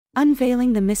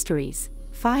Unveiling the mysteries,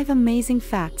 5 amazing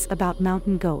facts about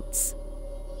mountain goats.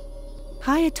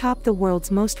 High atop the world's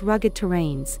most rugged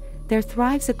terrains, there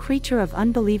thrives a creature of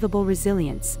unbelievable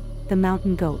resilience, the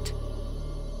mountain goat.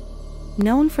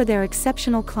 Known for their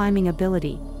exceptional climbing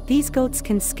ability, these goats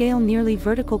can scale nearly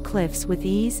vertical cliffs with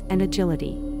ease and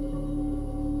agility.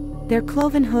 Their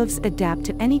cloven hooves adapt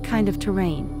to any kind of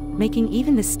terrain, making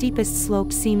even the steepest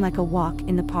slopes seem like a walk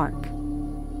in the park.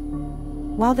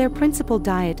 While their principal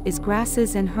diet is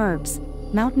grasses and herbs,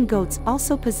 mountain goats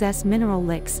also possess mineral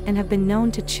licks and have been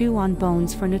known to chew on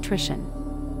bones for nutrition.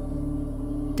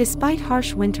 Despite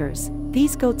harsh winters,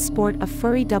 these goats sport a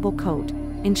furry double coat,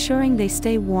 ensuring they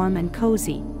stay warm and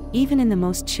cozy, even in the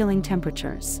most chilling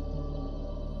temperatures.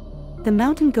 The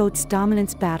mountain goat's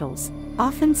dominance battles,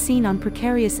 often seen on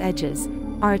precarious edges,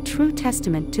 are a true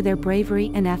testament to their bravery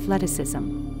and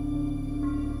athleticism.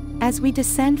 As we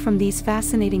descend from these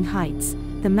fascinating heights,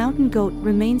 the mountain goat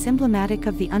remains emblematic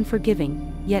of the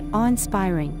unforgiving, yet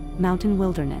awe-inspiring, mountain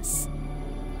wilderness.